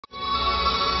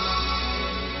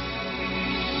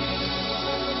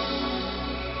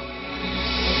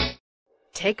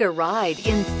Take a ride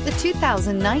in the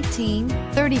 2019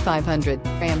 3500.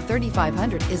 Ram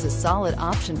 3500 is a solid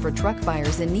option for truck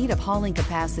buyers in need of hauling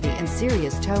capacity and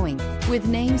serious towing. With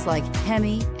names like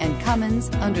Hemi and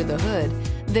Cummins under the hood,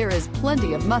 there is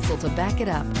plenty of muscle to back it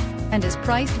up and is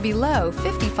priced below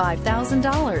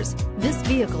 $55,000. This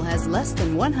vehicle has less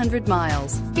than 100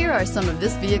 miles. Here are some of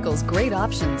this vehicle's great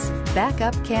options: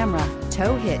 backup camera,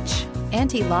 tow hitch,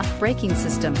 anti-lock braking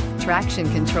system, traction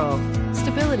control,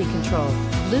 stability control,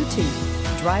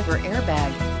 Bluetooth, driver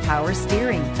airbag, power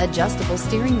steering, adjustable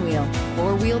steering wheel,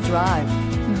 four-wheel drive.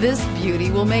 This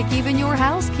beauty will make even your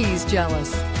house keys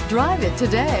jealous. Drive it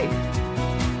today.